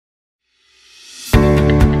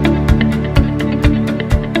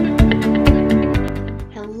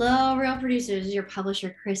Producers is your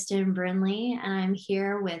publisher, Kristen Brinley, and I'm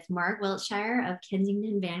here with Marc Wiltshire of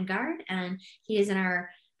Kensington Vanguard, and he is in our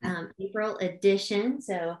April edition.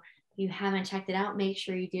 So if you haven't checked it out, make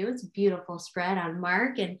sure you do. It's a beautiful spread on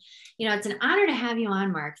Marc, and it's an honor to have you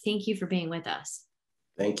on, Marc. Thank you for being with us.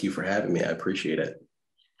 Thank you for having me. I appreciate it.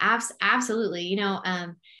 Absolutely.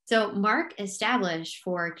 So Marc established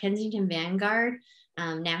for Kensington Vanguard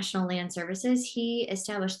National Land Services. He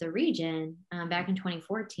established the region back in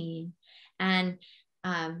 2014, and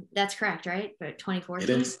that's correct, right? But 2014.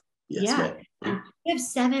 It is. Yes, yeah. We have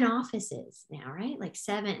 7 offices now, right? Like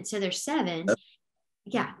 7. So there's 7.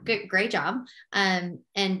 Yeah, good, great job. And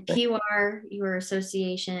PR, your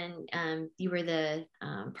association, you were the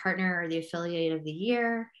partner or the affiliate of the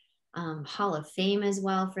year. Hall of Fame as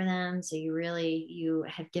well for them. So you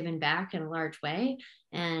have given back in a large way,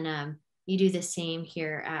 and you do the same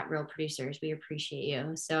here at Real Producers. We appreciate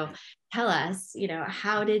you. So tell us,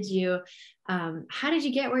 how did you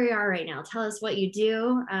get where you are right now? Tell us what you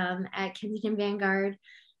do at Kensington Vanguard,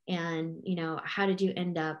 and how did you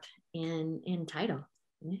end up in title?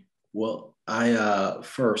 Yeah. Well, I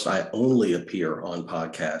only appear on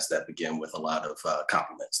podcasts that begin with a lot of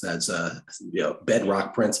compliments. That's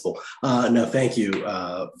bedrock principle. No, thank you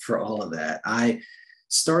for all of that. I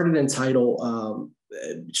started in title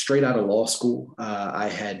straight out of law school. I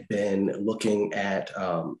had been looking at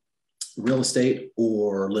real estate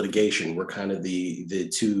or litigation were kind of the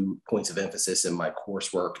 2 points of emphasis in my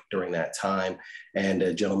coursework during that time. And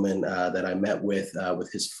a gentleman that I met with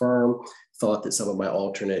his firm thought that some of my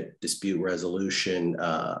alternate dispute resolution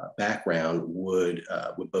background would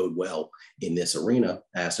bode well in this arena.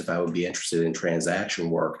 Asked if I would be interested in transaction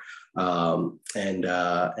work, and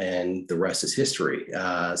the rest is history.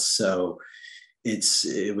 So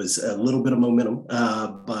it was a little bit of momentum,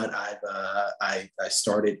 but I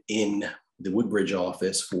started in the Woodbridge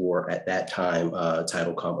office for, at that time, a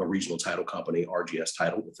regional title company, RGS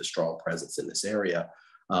Title, with a strong presence in this area.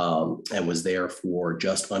 And was there for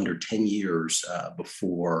just under 10 years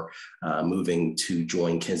before moving to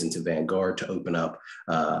join Kensington Vanguard to open up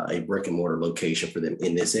a brick and mortar location for them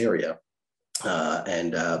in this area.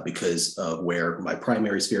 And because of where my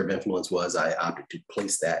primary sphere of influence was, I opted to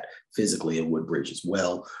place that physically in Woodbridge as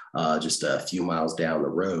well, just a few miles down the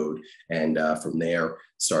road. And from there,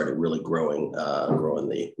 started really growing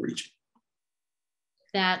the region.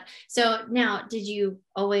 So now, did you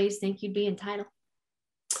always think you'd be in title?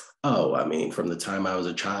 Oh, I mean, from the time I was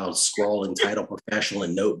a child, scrawling title professional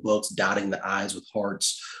in notebooks, dotting the I's with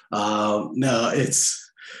hearts. No,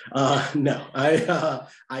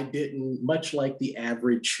 I didn't. Much like the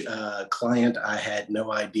average client, I had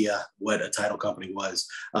no idea what a title company was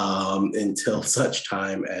until such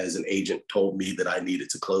time as an agent told me that I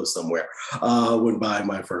needed to close somewhere when buying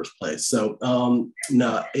my first place. So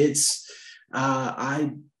no,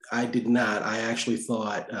 I did not. I actually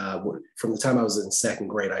thought from the time I was in 2nd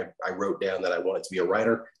grade, I wrote down that I wanted to be a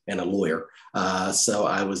writer and a lawyer. So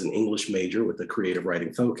I was an English major with a creative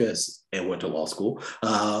writing focus and went to law school.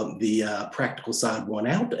 The practical side won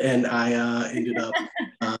out, and I ended up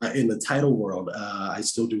in the title world. I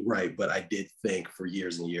still do write, but I did think for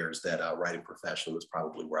years and years that writing professionally was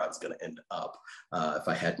probably where I was going to end up if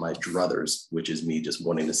I had my druthers, which is me just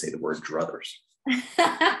wanting to say the word druthers.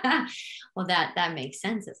 Well, that makes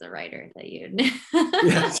sense as a writer that you'd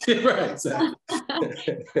yes, right, exactly.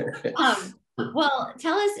 Well,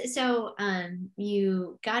 tell us, so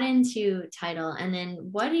you got into title, and then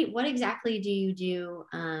what exactly do you do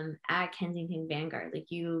at Kensington Vanguard? Like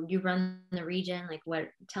you run the region,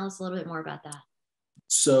 tell us a little bit more about that.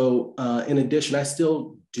 So in addition, I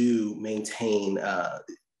still do maintain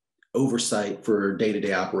oversight for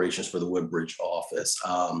day-to-day operations for the Woodbridge office.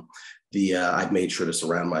 I've made sure to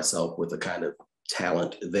surround myself with a kind of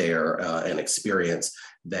talent there and experience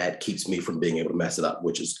that keeps me from being able to mess it up,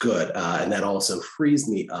 which is good. And that also frees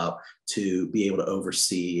me up to be able to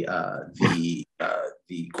oversee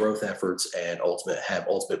the growth efforts and have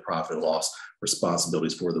ultimate profit and loss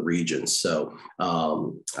responsibilities for the region. So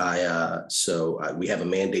we have a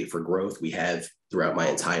mandate for growth. We have throughout my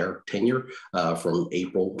entire tenure from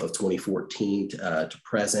April of 2014 to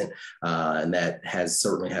present, and that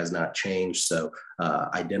certainly has not changed. So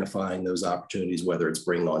identifying those opportunities, whether it's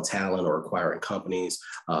bringing on talent or acquiring companies,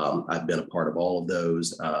 I've been a part of all of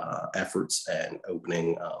those efforts and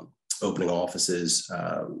opening offices.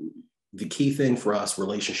 The key thing for us,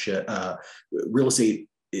 real estate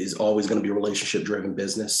is always going to be a relationship driven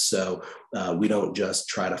business. So we don't just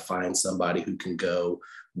try to find somebody who can go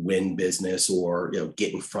win business or,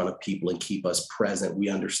 get in front of people and keep us present. We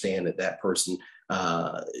understand that that person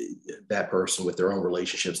with their own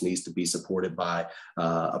relationships needs to be supported by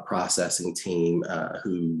a processing team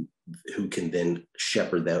who can then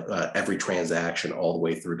shepherd that every transaction all the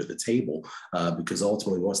way through to the table, because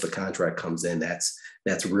ultimately, once the contract comes in,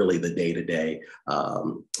 that's really the day-to-day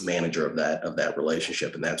manager of that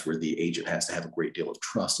relationship, and that's where the agent has to have a great deal of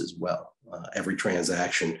trust as well. Every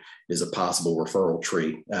transaction is a possible referral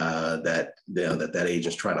tree that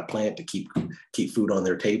agent's trying to plant to keep food on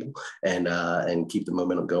their table and keep the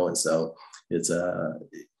momentum going. So it's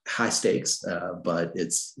high stakes, but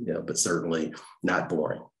it's but certainly not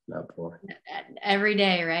boring. Not boring. Every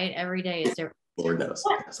day, right? Every day is different. Lord knows.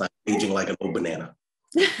 It's like aging like an old banana.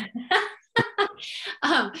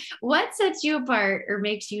 What sets you apart or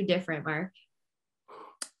makes you different, Marc?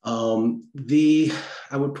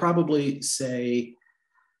 I would probably say,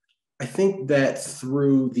 I think that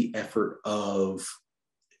through the effort of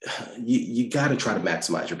you got to try to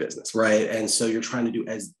maximize your business, right? And so you're trying to do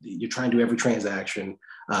every transaction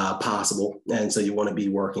possible, and so you want to be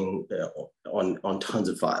working on tons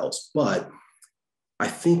of files. But I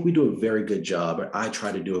think we do a very good job. I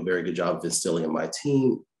try to do a very good job of instilling in my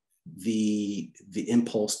team the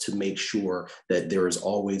impulse to make sure that there is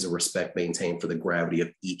always a respect maintained for the gravity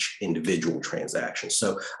of each individual transaction.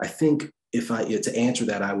 So I think to answer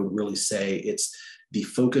that, I would really say it's the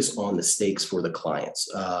focus on the stakes for the clients.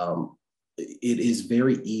 It is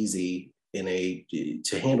very easy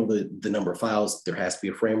to handle the number of files. There has to be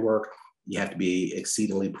a framework. You have to be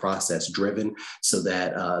exceedingly process driven so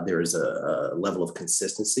that there is a level of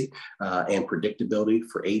consistency and predictability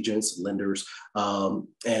for agents, lenders,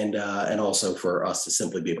 and also for us to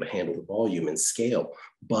simply be able to handle the volume and scale.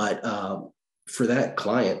 But for that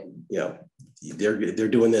client, they're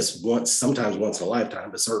doing this sometimes once in a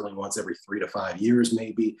lifetime, but certainly once every 3 to 5 years,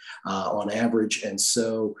 maybe on average. And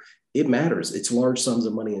so it matters. It's large sums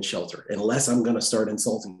of money in shelter. Unless I'm going to start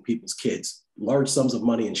insulting people's kids, large sums of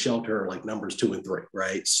money in shelter are like numbers 2 and 3,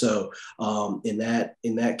 right? So in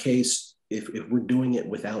that case, if we're doing it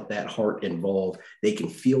without that heart involved, they can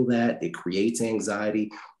feel that. It creates anxiety.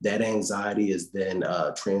 That anxiety is then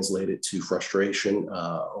translated to frustration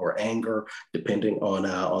or anger, depending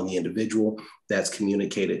on the individual. That's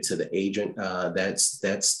communicated to the agent.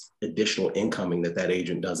 That's additional incoming that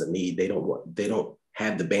agent doesn't need. They don't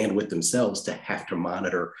have the bandwidth themselves to have to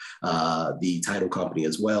monitor the title company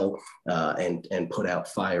as well and put out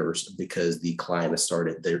fires because the client has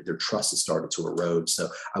started, their trust has started to erode. So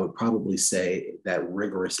I would probably say that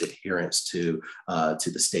rigorous adherence to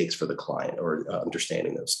the stakes for the client or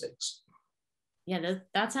understanding those stakes. Yeah,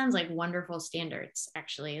 that sounds like wonderful standards,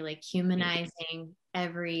 actually, like humanizing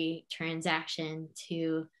every transaction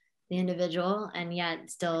to the individual. And yet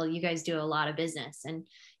still you guys do a lot of business and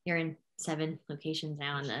you're in 7 locations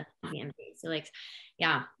now in the DMV. So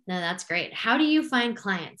yeah, no, that's great. How do you find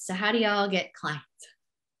clients? So how do y'all get clients?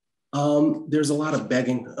 There's a lot of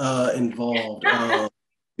begging involved.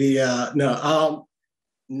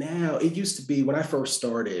 Now it used to be when I first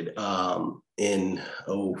started in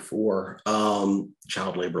 2004,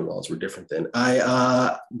 child labor laws were different then.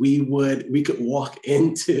 We could walk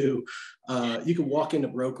into you could walk into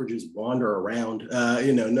brokerages, wander around,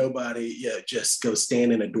 nobody, just go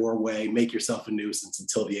stand in a doorway, make yourself a nuisance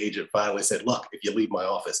until the agent finally said, look, if you leave my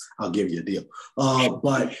office, I'll give you a deal.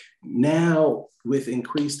 But now with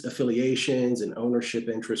increased affiliations and ownership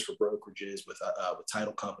interest for brokerages with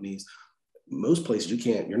title companies, most places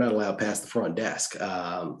you're not allowed past the front desk.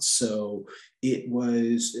 So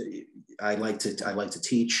I like to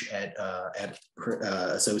teach at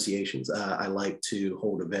associations. I like to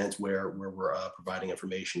hold events where we're providing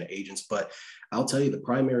information to agents. But I'll tell you, the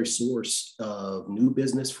primary source of new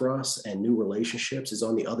business for us and new relationships is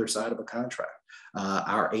on the other side of a contract.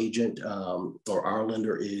 Our agent or our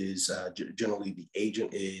lender is generally the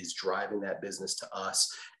agent is driving that business to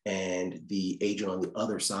us, and the agent on the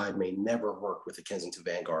other side may never work with the Kensington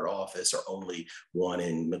Vanguard office or only one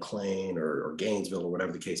in McLean or Gainesville or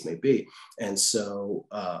whatever the case may be. And so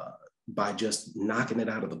by just knocking it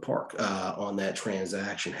out of the park on that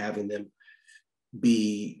transaction, having them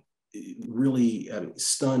be really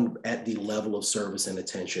stunned at the level of service and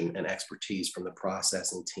attention and expertise from the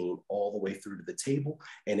processing team all the way through to the table.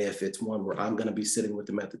 And if it's one where I'm going to be sitting with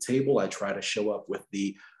them at the table, I try to show up with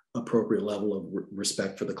the appropriate level of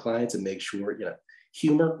respect for the clients and make sure,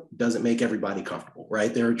 humor doesn't make everybody comfortable,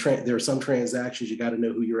 right? There are some transactions you got to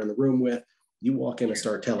know who you're in the room with. You walk in and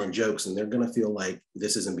start telling jokes and they're going to feel like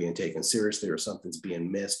this isn't being taken seriously or something's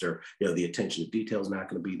being missed or, the attention to detail is not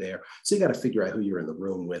going to be there. So you got to figure out who you're in the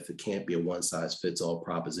room with. It can't be a one size fits all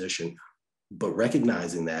proposition. but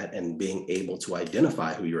recognizing that and being able to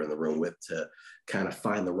identify who you're in the room with to kind of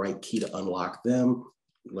find the right key to unlock them,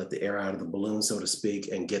 let the air out of the balloon, so to speak,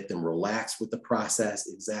 and get them relaxed with the process,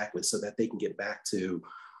 exactly, so that they can get back to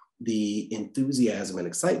the enthusiasm and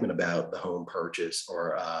excitement about the home purchase,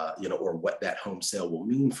 or or what that home sale will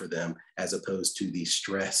mean for them, as opposed to the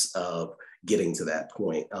stress of getting to that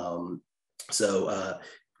point.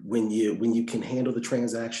 When you can handle the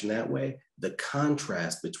transaction that way, the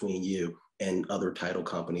contrast between you and other title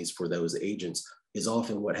companies for those agents is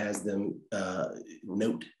often what has them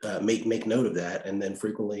make note of that, and then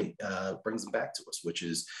frequently brings them back to us, which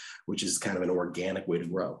is kind of an organic way to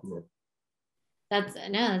grow.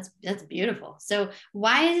 That's beautiful. So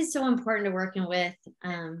why is it so important to working with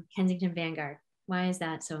Kensington Vanguard? Why is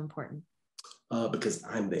that so important? Because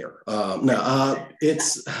I'm there.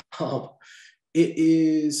 It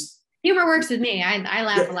is. Humor works with me. I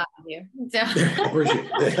laugh a lot with you. So I appreciate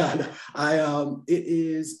it. It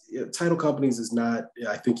is, title companies is not,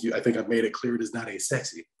 I think I've made it clear, it is not a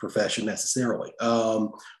sexy profession necessarily.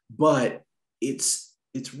 But it's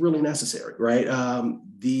really necessary, right?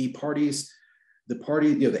 The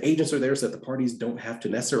agents are there so that the parties don't have to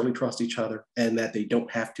necessarily trust each other, and that they don't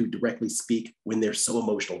have to directly speak when they're so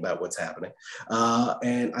emotional about what's happening.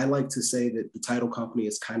 And I like to say that the title company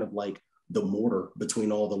is kind of like the mortar between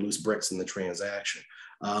all the loose bricks in the transaction.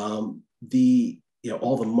 All the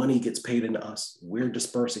money gets paid into us, we're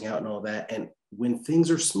dispersing out and all that. And when things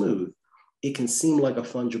are smooth, it can seem like a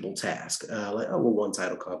fungible task. Like, oh, well, one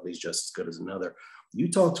title company is just as good as another. You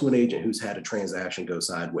talk to an agent who's had a transaction go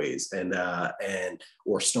sideways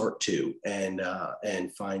or start to,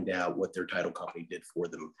 and find out what their title company did for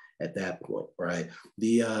them at that point, right?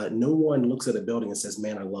 No one looks at a building and says,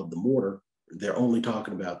 man, I love the mortar. They're only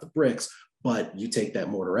talking about the bricks, but you take that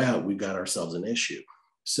mortar out, we've got ourselves an issue.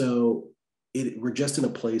 So we're just in a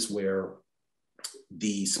place where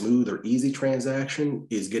the smooth or easy transaction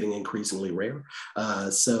is getting increasingly rare.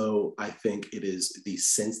 So I think it is the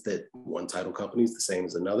sense that one title company is the same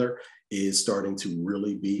as another is starting to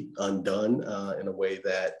really be undone in a way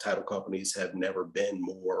that title companies have never been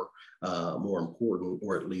more important,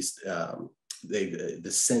 or at least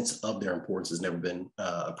the sense of their importance has never been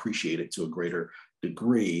appreciated to a greater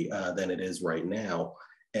degree than it is right now.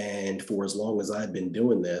 And for as long as I've been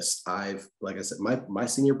doing this, like I said, my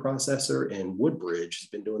senior processor in Woodbridge has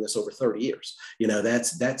been doing this over 30 years.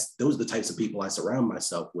 Those are the types of people I surround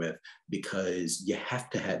myself with, because you have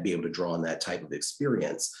to be able to draw on that type of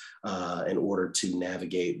experience in order to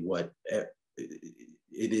navigate what it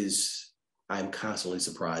is. I'm constantly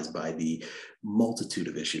surprised by the multitude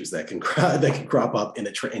of issues that can crop up in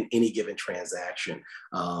any given transaction.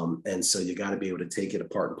 And so you got to be able to take it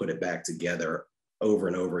apart and put it back together over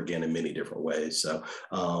and over again in many different ways. So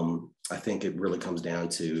I think it really comes down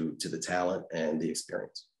to the talent and the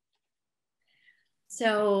experience.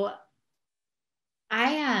 So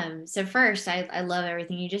first, I love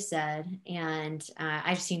everything you just said. And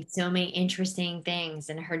I've seen so many interesting things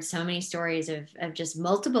and heard so many stories of just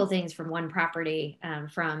multiple things from one property,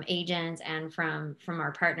 from agents and from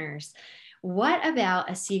our partners. What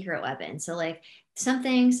about a secret weapon? So like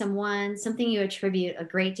something you attribute a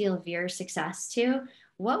great deal of your success to,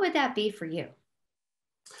 what would that be for you?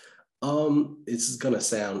 I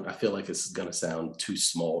feel like this is gonna sound too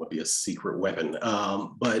small to be a secret weapon,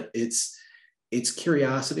 but it's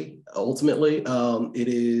curiosity. Ultimately, it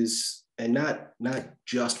is, and not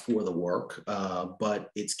just for the work, but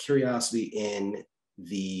it's curiosity in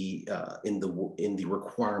the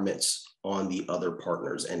requirements on the other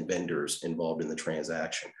partners and vendors involved in the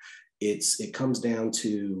transaction. It comes down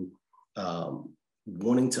to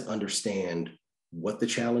wanting to understand what the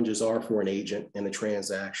challenges are for an agent in the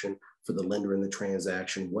transaction, for the lender in the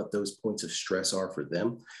transaction, what those points of stress are for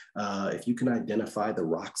them. If you can identify the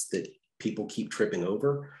rocks that people keep tripping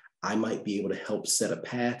over, I might be able to help set a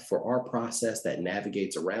path for our process that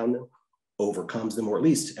navigates around them, overcomes them, or at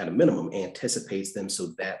least at a minimum anticipates them, so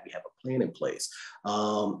that we have a plan in place.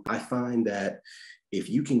 I find that if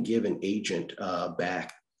you can give an agent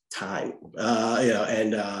back time,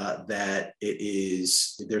 that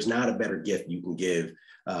there's not a better gift you can give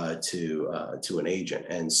to an agent.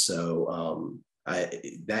 And so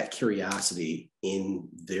that curiosity in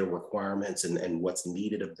their requirements and what's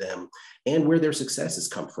needed of them and where their successes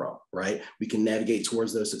come from, right? We can navigate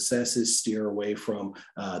towards those successes, steer away from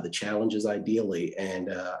the challenges ideally.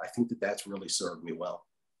 And I think that that's really served me well.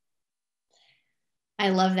 I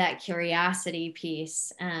love that curiosity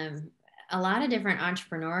piece. A lot of different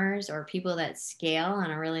entrepreneurs or people that scale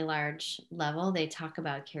on a really large level, they talk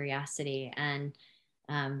about curiosity. And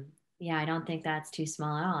yeah, I don't think that's too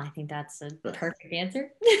small at all. I think that's a perfect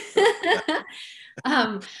answer.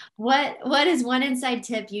 What is one inside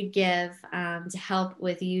tip you'd give to help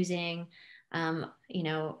with using,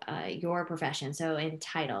 your profession? So in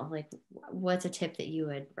title, like what's a tip that you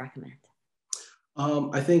would recommend?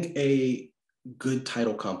 I think a good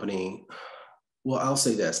title company, well, I'll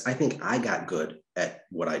say this. I think I got good at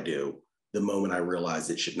what I do the moment I realized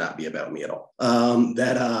it should not be about me at all.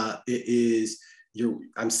 It is,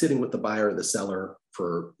 I'm sitting with the buyer or the seller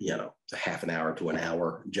for, a half an hour to an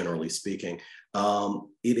hour, generally speaking.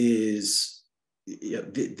 It is,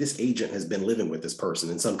 this agent has been living with this person.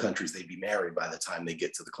 In some countries, they'd be married by the time they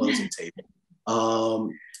get to the closing table.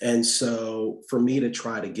 And so for me to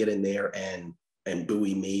try to get in there and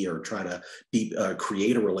buoy me or try to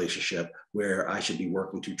create a relationship where I should be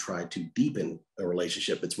working to try to deepen a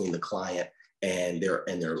relationship between the client and their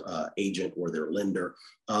agent or their lender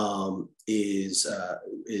is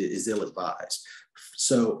ill-advised.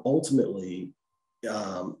 So ultimately,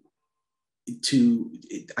 I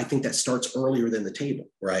think that starts earlier than the table,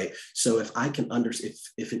 right? So if I can understand,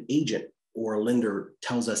 if an agent or a lender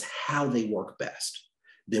tells us how they work best,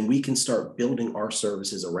 then we can start building our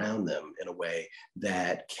services around them in a way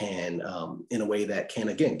that can,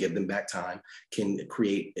 again, give them back time, can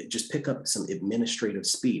just pick up some administrative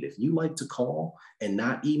speed. If you like to call and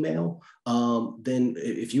not email, then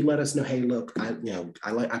if you let us know, hey, look,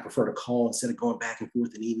 I prefer to call instead of going back and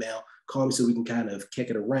forth in email, call me so we can kind of kick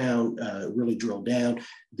it around, really drill down,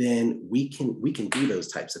 then we can do those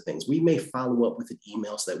types of things. We may follow up with an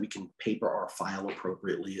email so that we can paper our file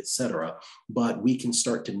appropriately, et cetera, but we can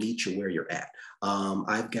start to meet you where you're at.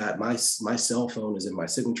 I've got my cell phone is in my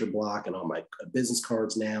signature block and on my business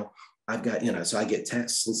cards now. I've got, so I get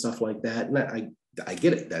texts and stuff like that. And I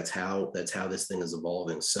get it. That's how this thing is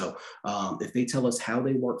evolving. So if they tell us how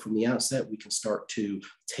they work from the outset, we can start to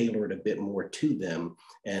tailor it a bit more to them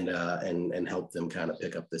and help them kind of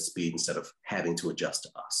pick up the speed instead of having to adjust to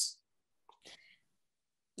us.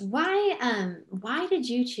 Why did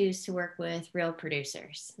you choose to work with Real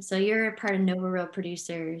Producers? So you're a part of Nova Real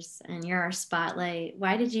Producers and you're our spotlight.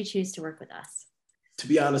 Why did you choose to work with us? To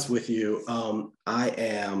be honest with you, I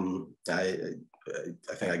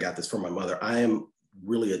think I got this from my mother. I am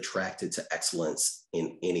really attracted to excellence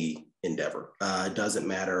in any endeavor. It doesn't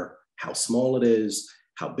matter how small it is,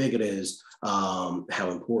 how big it is, how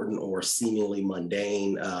important or seemingly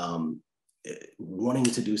mundane. Wanting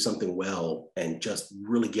to do something well and just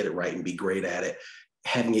really get it right and be great at it,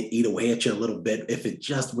 having it eat away at you a little bit. If it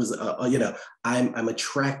just was, I'm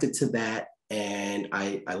attracted to that and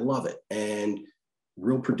I love it. And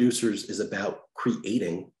Real Producers is about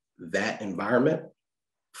creating that environment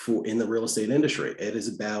in the real estate industry. It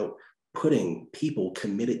is about putting people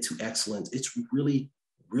committed to excellence. It's really,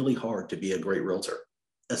 really hard to be a great realtor,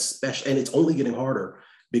 especially, and it's only getting harder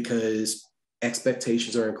because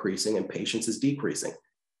expectations are increasing and patience is decreasing.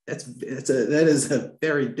 That is a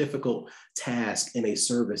very difficult task in a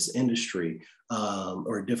service industry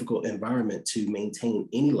or a difficult environment to maintain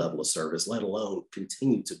any level of service, let alone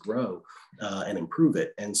continue to grow and improve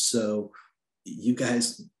it. And so you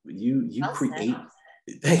guys, you create,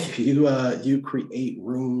 thank you, you create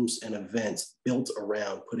rooms and events built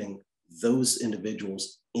around putting those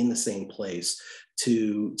individuals in the same place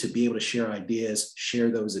to be able to share ideas,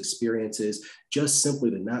 share those experiences, just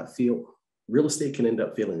simply to not feel. Real estate can end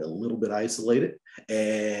up feeling a little bit isolated.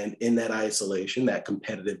 And in that isolation, that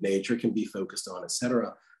competitive nature can be focused on, et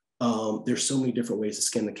cetera. There's so many different ways to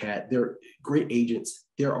skin the cat. They're great agents.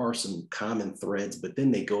 There are some common threads, but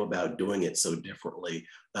then they go about doing it so differently,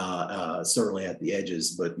 certainly at the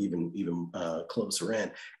edges, but even closer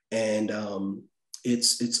in. And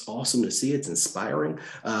it's awesome to see. It's inspiring,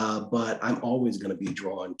 but I'm always going to be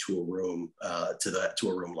drawn to a room, to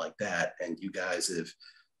a room like that. And you guys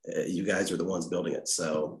are the ones building it.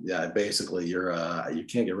 So yeah, basically you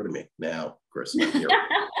can't get rid of me now, Chris.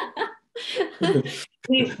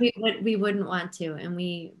 we wouldn't want to, and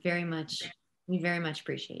we very much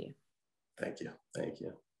appreciate you. Thank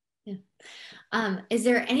you. Yeah. Is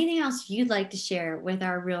there anything else you'd like to share with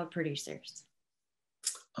our Real Producers?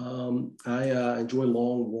 I enjoy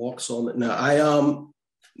long walks on the,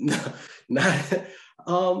 not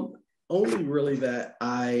only really that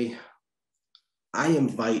I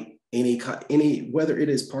invite any, whether it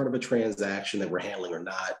is part of a transaction that we're handling or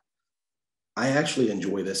not, I actually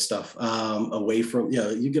enjoy this stuff away from,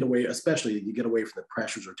 you get away from the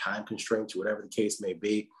pressures or time constraints or whatever the case may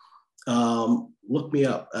be. Look me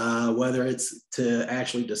up, whether it's to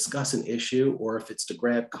actually discuss an issue or if it's to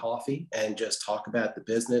grab coffee and just talk about the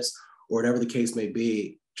business or whatever the case may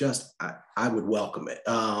be, I would welcome it.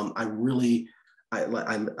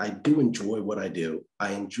 I do enjoy what I do.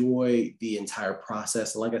 I enjoy the entire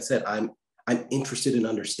process. And like I said, I'm interested in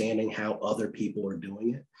understanding how other people are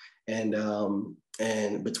doing it.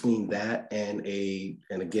 And between that and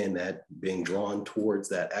again, that being drawn towards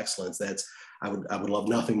that excellence, I would love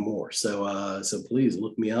nothing more. So please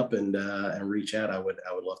look me up and reach out. I would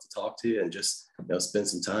love to talk to you and just, spend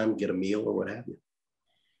some time, get a meal or what have you.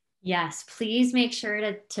 Yes, please make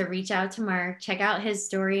sure to reach out to Marc. Check out his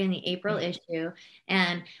story in the April issue.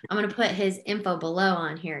 And I'm going to put his info below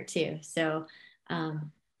on here too. So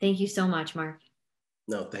thank you so much, Marc.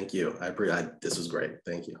 No, thank you. This was great.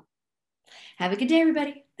 Thank you. Have a good day,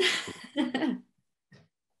 everybody.